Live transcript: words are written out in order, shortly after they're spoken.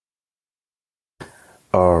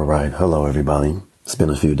All right. Hello, everybody. It's been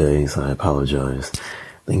a few days. I apologize.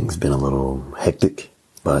 Things been a little hectic,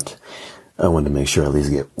 but I wanted to make sure I at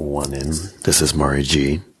least get one in. This is Murray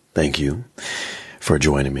G. Thank you for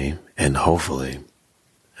joining me, and hopefully,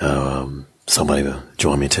 somebody will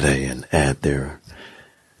join me today and add their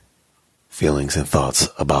feelings and thoughts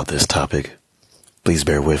about this topic. Please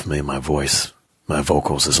bear with me. My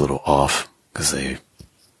vocals is a little off because they've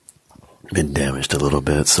been damaged a little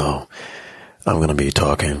bit, so I'm going to be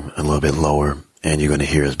talking a little bit lower, and you're going to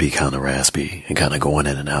hear us be kind of raspy and kind of going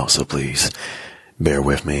in and out, so please bear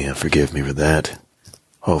with me and forgive me for that.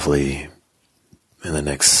 Hopefully, in the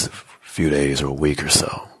next few days or a week or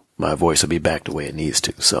so, my voice will be back the way it needs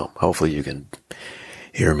to, so hopefully you can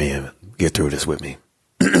hear me and get through this with me.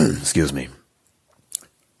 Excuse me.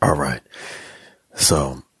 All right.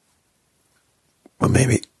 So,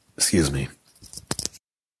 excuse me.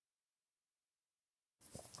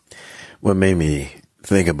 What made me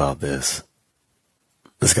think about this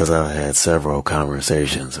is because I've had several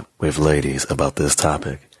conversations with ladies about this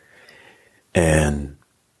topic. And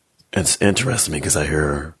it's interesting because I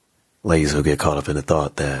hear ladies who get caught up in the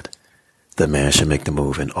thought that the man should make the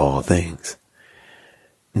move in all things.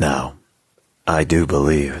 Now, I do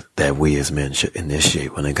believe that we as men should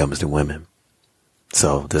initiate when it comes to women.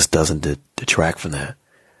 So this doesn't detract from that.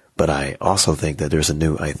 But I also think that there's a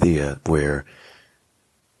new idea where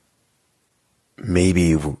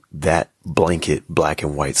maybe that blanket black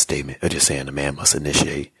and white statement of just saying the man must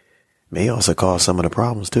initiate may also cause some of the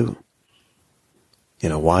problems too. You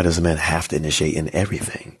know, why does a man have to initiate in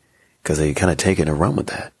everything? Because they kind of take it and run with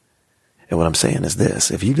that. And what I'm saying is this: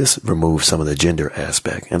 if you just remove some of the gender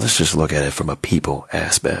aspect and let's just look at it from a people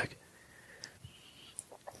aspect.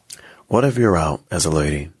 What if you're out as a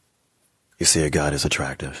lady, you see a guy that's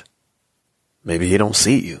attractive? Maybe he don't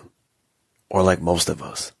see you, or like most of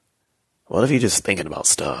us. What if he's just thinking about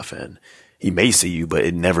stuff and he may see you, but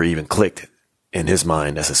it never even clicked in his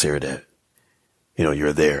mind necessarily that, you know,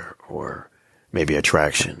 you're there, or maybe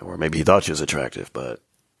attraction, or maybe he thought you was attractive, but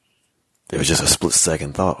it was just a split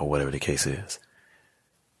second thought, or whatever the case is.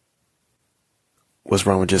 What's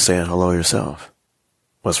wrong with just saying hello yourself?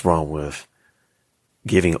 What's wrong with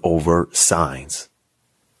giving overt signs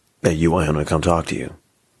that you want him to come talk to you?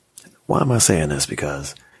 Why am I saying this?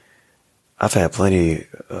 Because I've had plenty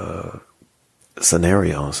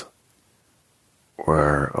scenarios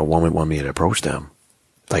where a woman wanted me to approach them.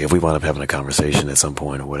 Like if we wound up having a conversation at some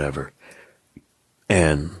point or whatever.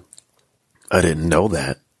 And I didn't know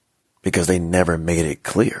that because they never made it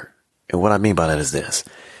clear. And what I mean by that is this.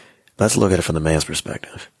 Let's look at it from the man's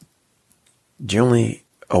perspective. Generally,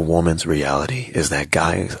 a woman's reality is that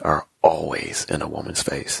guys are always in a woman's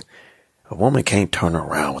face. A woman can't turn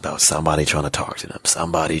around without somebody trying to talk to them,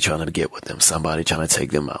 somebody trying to get with them, somebody trying to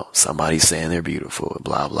take them out, somebody saying they're beautiful,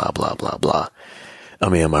 blah, blah, blah, blah, blah. I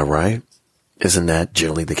mean, am I right? Isn't that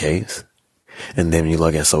generally the case? And then when you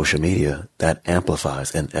look at social media, that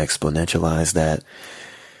amplifies and exponentializes that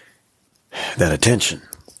attention.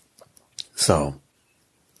 So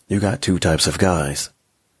you got two types of guys.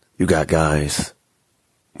 You got guys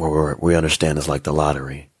where we understand it's like the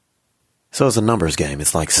lottery. So it's a numbers game.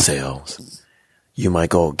 It's like sales. You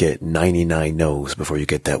might go get 99 no's before you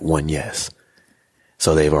get that one yes.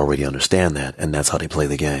 So they've already understand that, and that's how they play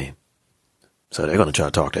the game. So they're going to try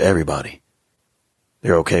to talk to everybody.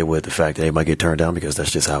 They're okay with the fact that they might get turned down because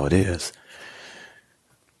that's just how it is.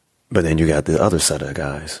 But then you got the other set of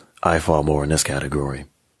guys. I fall more in this category,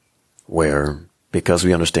 where because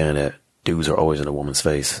we understand that dudes are always in a woman's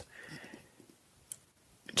face,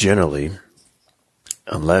 generally,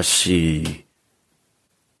 unless she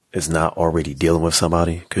is not already dealing with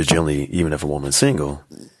somebody, because generally, even if a woman's single,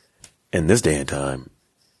 in this day and time,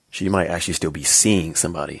 she might actually still be seeing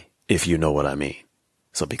somebody, if you know what I mean.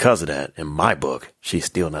 So because of that, in my book, she's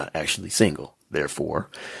still not actually single. Therefore,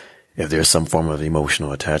 if there's some form of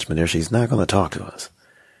emotional attachment there, she's not going to talk to us.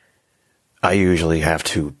 I usually have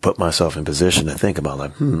to put myself in position to think about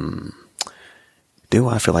like, do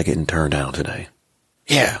I feel like getting turned down today?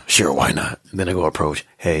 Yeah, sure, why not? And then I go approach,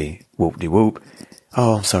 hey, whoop-de-whoop.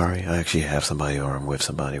 Oh, I'm sorry, I actually have somebody, or I'm with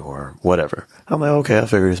somebody, or whatever. I'm like, okay, I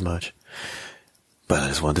figured as much. But I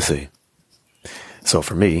just wanted to see. So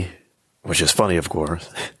for me, which is funny, of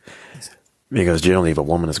course, because generally if a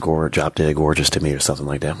woman is drop dead gorgeous to me or something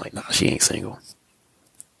like that, I'm like, nah, she ain't single.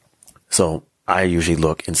 So I usually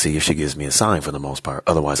look and see if she gives me a sign for the most part.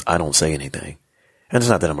 Otherwise, I don't say anything. And it's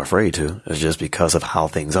not that I'm afraid to. It's just because of how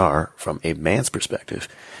things are from a man's perspective.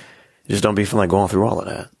 You just don't be feeling like going through all of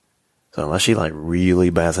that. So unless she like really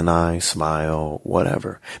bats an eye, smile,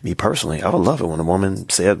 whatever. Me personally, I would love it when a woman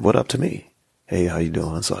said what up to me. Hey, how you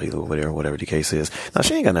doing? Saw you over there, whatever the case is. Now,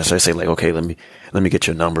 she ain't gonna necessarily say like, okay, let me get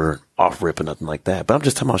your number off rip or nothing like that. But I'm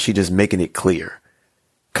just talking about she just making it clear,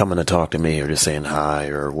 coming to talk to me or just saying hi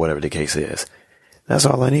or whatever the case is. That's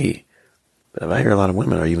all I need. But I hear a lot of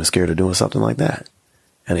women are even scared of doing something like that.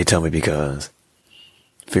 And they tell me because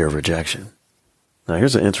fear of rejection. Now,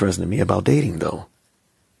 here's what's interesting to me about dating, though.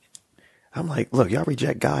 I'm like, look, y'all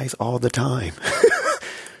reject guys all the time.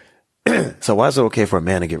 So why is it okay for a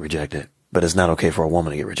man to get rejected, but it's not okay for a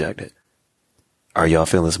woman to get rejected? Are y'all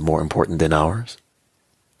feelings more important than ours?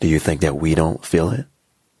 Do you think that we don't feel it?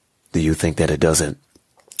 Do you think that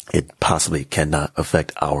it possibly cannot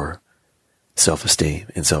affect our self-esteem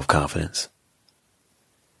and self-confidence?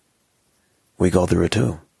 We go through it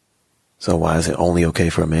too. So why is it only okay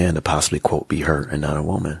for a man to possibly, quote, be hurt and not a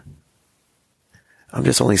woman? I'm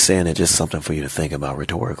just only saying it's just something for you to think about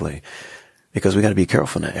rhetorically, because we got to be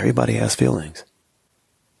careful now. Everybody has feelings.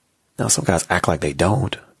 Now, some guys act like they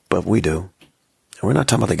don't, but we do. And we're not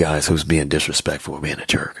talking about the guys who's being disrespectful or being a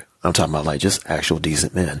jerk. I'm talking about like just actual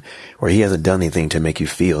decent men, where he hasn't done anything to make you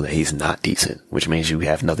feel that he's not decent, which means you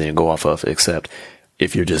have nothing to go off of except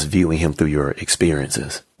if you're just viewing him through your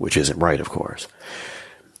experiences, which isn't right, of course.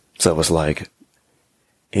 So it's like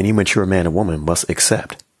any mature man and woman must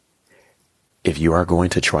accept, if you are going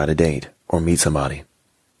to try to date or meet somebody,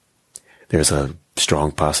 there's a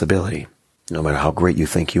strong possibility, no matter how great you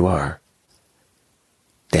think you are,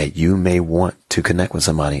 that you may want to connect with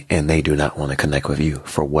somebody and they do not want to connect with you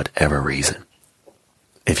for whatever reason.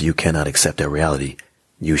 If you cannot accept that reality,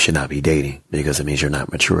 you should not be dating, because it means you're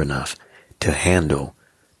not mature enough to handle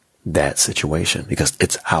that situation, because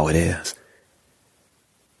it's how it is.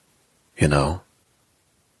 You know?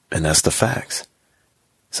 And that's the facts.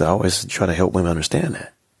 So I always try to help women understand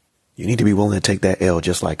that. You need to be willing to take that L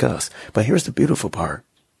just like us. But here's the beautiful part.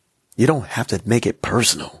 You don't have to make it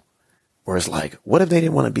personal. Where it's like, what if they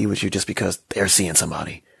didn't want to be with you just because they're seeing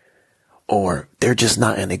somebody? Or they're just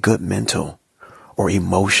not in a good mental or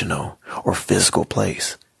emotional or physical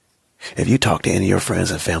place. If you talk to any of your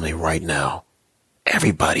friends and family right now,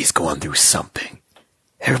 everybody's going through something.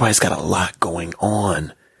 Everybody's got a lot going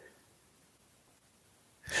on.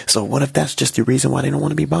 So what if that's just the reason why they don't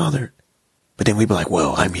want to be bothered? But then we'd be like,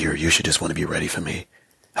 well, I'm here. You should just want to be ready for me.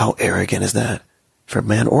 How arrogant is that for a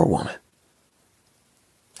man or woman?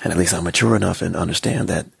 And at least I'm mature enough and understand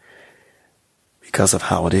that because of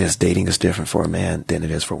how it is, dating is different for a man than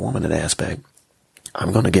it is for a woman in that aspect.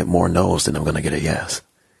 I'm going to get more no's than I'm going to get a yes.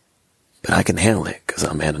 But I can handle it because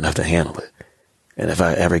I'm man enough to handle it. And if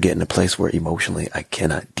I ever get in a place where emotionally I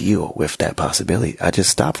cannot deal with that possibility, I just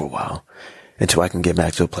stop for a while until I can get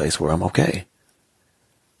back to a place where I'm okay.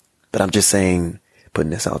 But I'm just saying,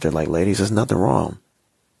 putting this out there, like, ladies, there's nothing wrong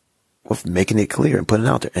with making it clear and putting it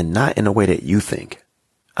out there, and not in a way that you think.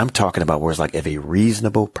 I'm talking about where it's like if a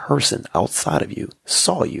reasonable person outside of you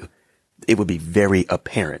saw you, it would be very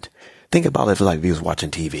apparent. Think about it like if you was watching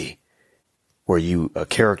TV, where a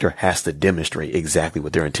character has to demonstrate exactly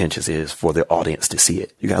what their intentions is for the audience to see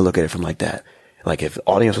it. You got to look at it from like that. Like if the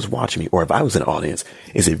audience was watching me, or if I was an audience,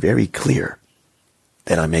 is it very clear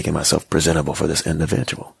that I'm making myself presentable for this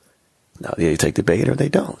individual? Now, they take the bait or they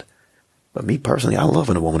don't. But me personally, I love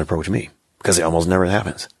when a woman approach me, because it almost never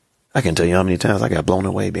happens. I can tell you how many times I got blown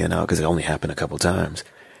away being out because it only happened a couple times.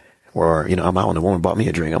 Or, I'm out and a woman bought me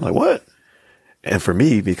a drink. I'm like, what? And for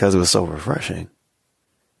me, because it was so refreshing,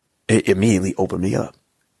 it immediately opened me up.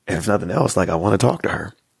 And if nothing else, like, I want to talk to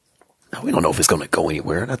her. Now, we don't know if it's going to go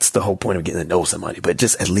anywhere. That's the whole point of getting to know somebody. But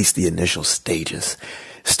just at least the initial stages,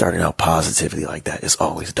 starting out positively like that is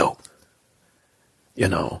always dope.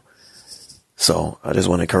 So I just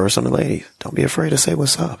want to encourage some of the ladies. Don't be afraid to say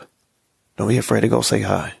what's up. Don't be afraid to go say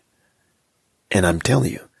hi. And I'm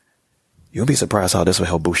telling you, you'll be surprised how this will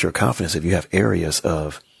help boost your confidence if you have areas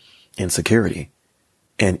of insecurity.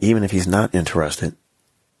 And even if he's not interested,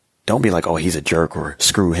 don't be like, oh, he's a jerk or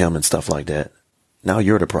screw him and stuff like that. Now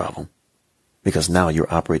you're the problem, because now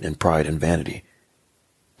you're operating in pride and vanity.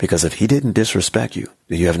 Because if he didn't disrespect you,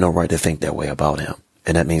 then you have no right to think that way about him.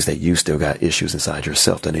 And that means that you still got issues inside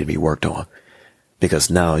yourself that need to be worked on.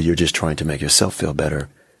 Because now you're just trying to make yourself feel better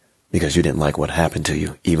because you didn't like what happened to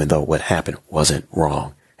you, even though what happened wasn't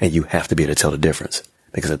wrong. And you have to be able to tell the difference,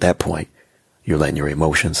 because at that point, you're letting your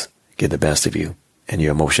emotions get the best of you, and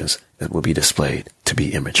your emotions will be displayed to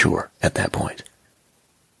be immature at that point.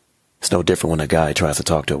 It's no different when a guy tries to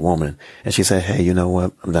talk to a woman and she said, hey, you know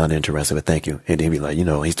what? I'm not interested, but thank you. And he'd be like,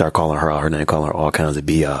 he start calling her out her name, calling her all kinds of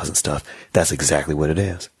BIs and stuff. That's exactly what it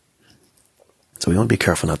is. So we want to be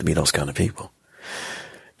careful not to be those kind of people.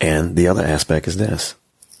 And the other aspect is this.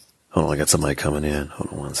 Hold on, I got somebody coming in. Hold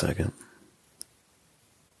on one second.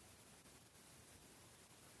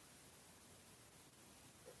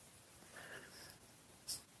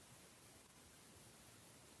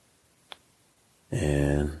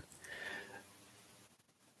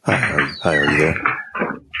 Hi, are you there?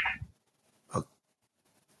 Oh,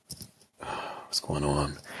 what's going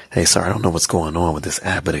on? Hey, sorry, I don't know what's going on with this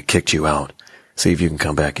app, but it kicked you out. See if you can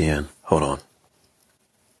come back in. Hold on.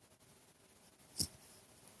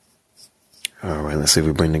 All right, let's see if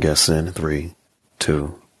we bring the guests in. 3,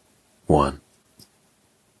 2, 1.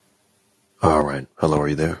 All right. Hello, are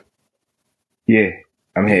you there? Yeah,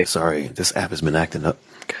 I'm here. Sorry, this app has been acting up.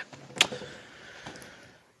 Okay.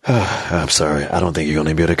 I'm sorry. I don't think you're going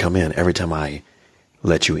to be able to come in. Every time I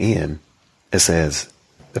let you in, it says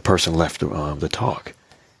the person left the talk.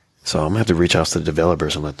 So I'm going to have to reach out to the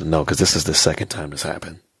developers and let them know, because this is the second time this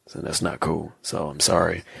happened. So that's not cool. So I'm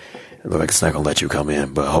sorry. It looks like it's not going to let you come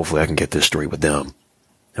in, but hopefully I can get this straight with them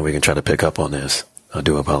and we can try to pick up on this. I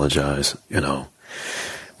do apologize,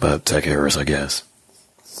 but tech errors, I guess.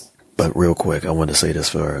 But real quick, I want to say this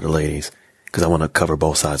for the ladies, because I want to cover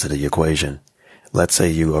both sides of the equation. Let's say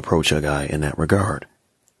you approach a guy in that regard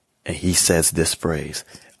and he says this phrase,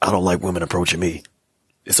 I don't like women approaching me.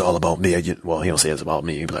 It's all about me. Well, he don't say it's about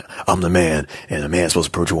me. He'd be like, I'm the man, and a man's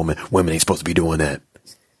supposed to approach a woman. Women ain't supposed to be doing that.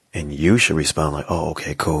 And you should respond like, oh,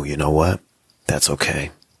 okay, cool. You know what? That's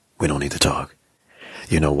okay. We don't need to talk.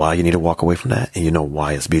 You know why you need to walk away from that? And you know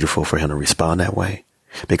why it's beautiful for him to respond that way?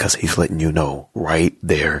 Because he's letting you know right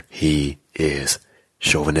there he is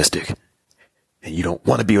chauvinistic. And you don't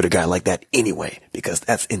want to be with a guy like that anyway, because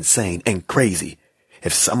that's insane and crazy.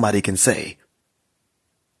 If somebody can say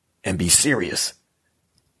and be serious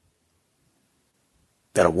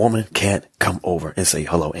that a woman can't come over and say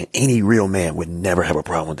hello, and any real man would never have a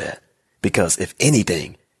problem with that. Because if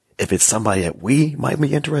anything, if it's somebody that we might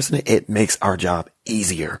be interested in, it makes our job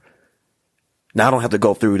easier. Now I don't have to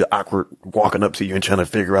go through the awkward walking up to you and trying to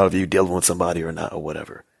figure out if you're dealing with somebody or not or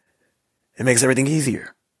whatever. It makes everything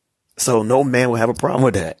easier. So no man will have a problem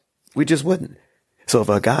with that. We just wouldn't. So if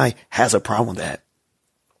a guy has a problem with that,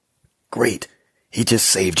 great. He just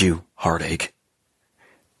saved you heartache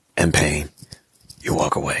and pain. You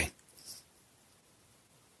walk away.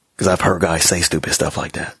 Because I've heard guys say stupid stuff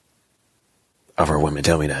like that. I've heard women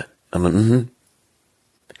tell me that. I'm like,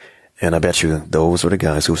 And I bet you those were the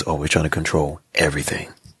guys who was always trying to control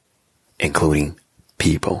everything, including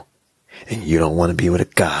people. And you don't want to be with a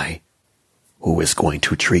guy who is going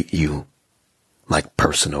to treat you like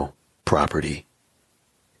personal property,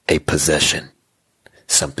 a possession,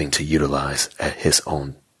 something to utilize at his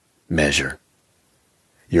own measure.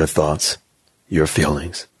 Your thoughts, your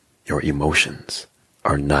feelings, your emotions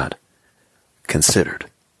are not considered.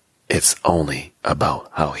 It's only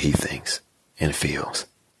about how he thinks and feels.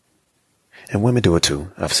 And women do it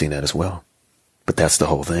too. I've seen that as well. But that's the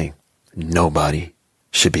whole thing. Nobody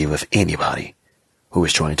should be with anybody who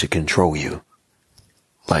is trying to control you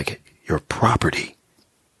like your property.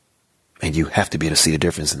 And you have to be able to see the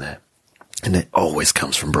difference in that. And it always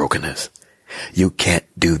comes from brokenness. You can't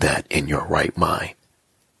do that in your right mind.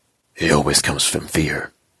 It always comes from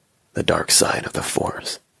fear, the dark side of the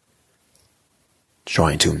force.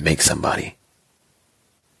 Trying to make somebody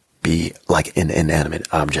be like an inanimate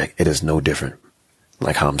object. It is no different.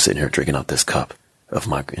 Like how I'm sitting here drinking out this cup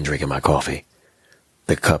and drinking my coffee.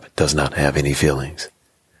 The cup does not have any feelings.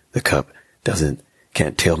 The cup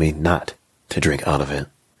can't tell me not to drink out of it.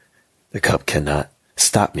 The cup cannot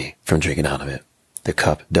stop me from drinking out of it. The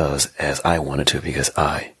cup does as I want it to, because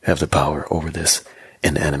I have the power over this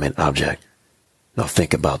inanimate object. Now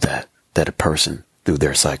think about that a person, through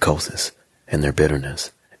their psychosis and their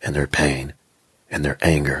bitterness and their pain and their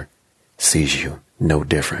anger, sees you no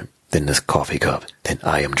different than this coffee cup that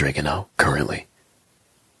I am drinking out currently.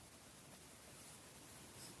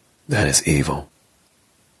 That is evil.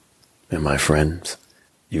 And my friends,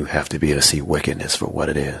 you have to be able to see wickedness for what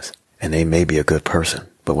it is. And they may be a good person,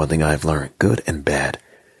 but one thing I've learned, good and bad,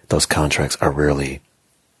 those concepts are really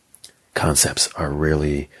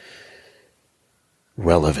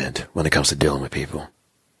relevant when it comes to dealing with people.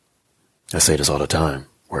 I say this all the time,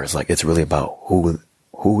 where it's like, it's really about who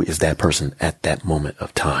is that person at that moment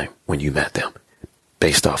of time when you met them,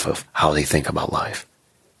 based off of how they think about life.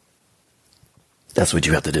 That's what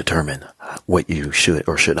you have to determine, what you should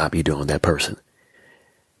or should not be doing with that person.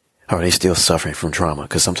 Are they still suffering from trauma?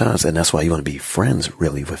 Because sometimes, and that's why you want to be friends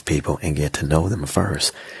really with people and get to know them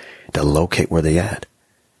first, to locate where they at.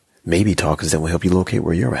 Maybe talking to them will help you locate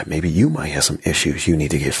where you're at. Maybe you might have some issues you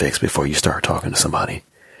need to get fixed before you start talking to somebody.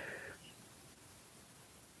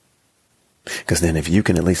 Because then if you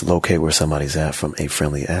can at least locate where somebody's at from a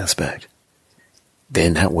friendly aspect,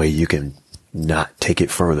 then that way you can not take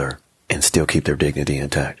it further and still keep their dignity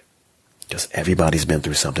intact. Because everybody's been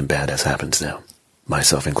through something bad that's happened to them,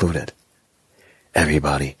 myself included.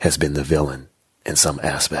 Everybody has been the villain in some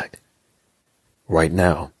aspect. Right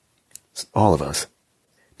now, all of us,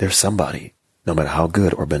 there's somebody, no matter how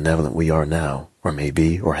good or benevolent we are now, or may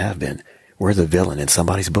be or have been, we're the villain in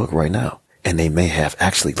somebody's book right now. And they may have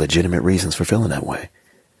actually legitimate reasons for feeling that way,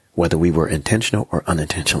 whether we were intentional or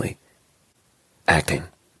unintentionally acting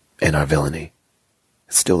in our villainy.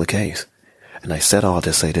 It's still the case. And I said all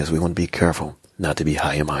to say this: we want to be careful not to be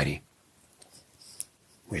high and mighty.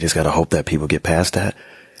 We just got to hope that people get past that,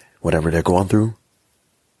 whatever they're going through.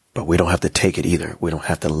 But we don't have to take it either. We don't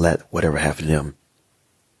have to let whatever happened to them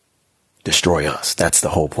destroy us. That's the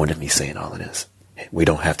whole point of me saying all of this. We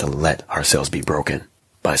don't have to let ourselves be broken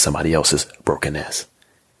by somebody else's brokenness.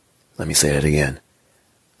 Let me say that again.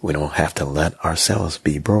 We don't have to let ourselves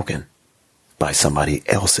be broken by somebody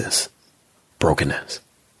else's brokenness.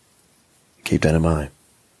 Keep that in mind.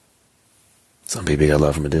 Some people you gotta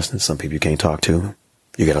love from a distance. Some people you can't talk to.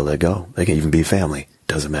 You gotta let go. They can even be family.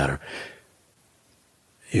 Doesn't matter.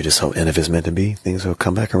 You just hope, and if it's meant to be, things will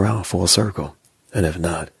come back around full circle. And if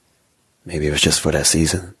not, maybe it was just for that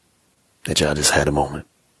season that y'all just had a moment.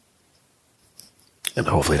 And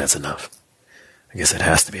hopefully that's enough. I guess it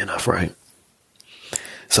has to be enough, right?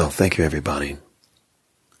 So thank you, everybody.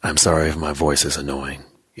 I'm sorry if my voice is annoying,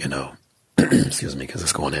 excuse me, because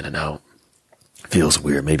it's going in and out. Feels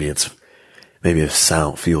weird. Maybe if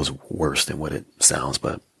sound feels worse than what it sounds,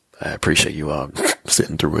 but I appreciate you all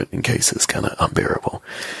sitting through it in case it's kind of unbearable.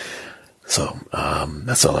 So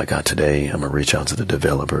that's all I got today. I'm going to reach out to the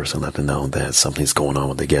developers and let them know that something's going on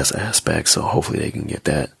with the guest aspect, so hopefully they can get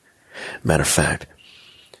that. Matter of fact,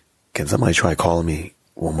 can somebody try calling me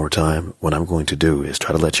one more time? What I'm going to do is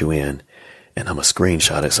try to let you in, and I'm going to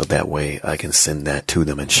screenshot it so that way I can send that to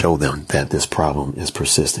them and show them that this problem is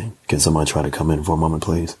persisting. Can somebody try to come in for a moment,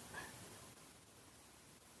 please?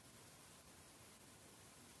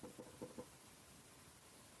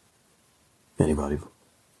 Anybody?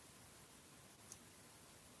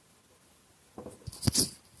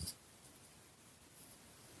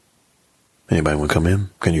 Anybody want to come in?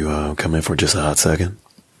 Can you come in for just a hot second?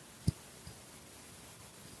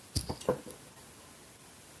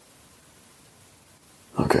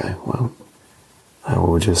 Okay, well, I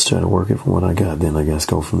will just try to work it from what I got, then I guess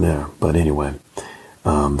go from there. But anyway,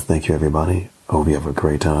 thank you, everybody. I hope you have a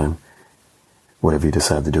great time. Whatever you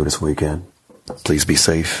decide to do this weekend, please be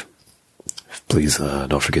safe. Please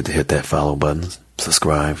don't forget to hit that follow button,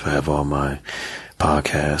 subscribe. I have all my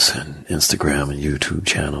podcasts and Instagram and YouTube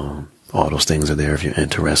channel. All those things are there if you're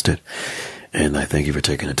interested. And I thank you for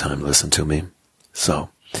taking the time to listen to me. So,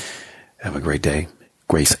 have a great day.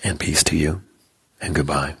 Grace and peace to you. And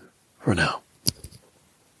goodbye for now.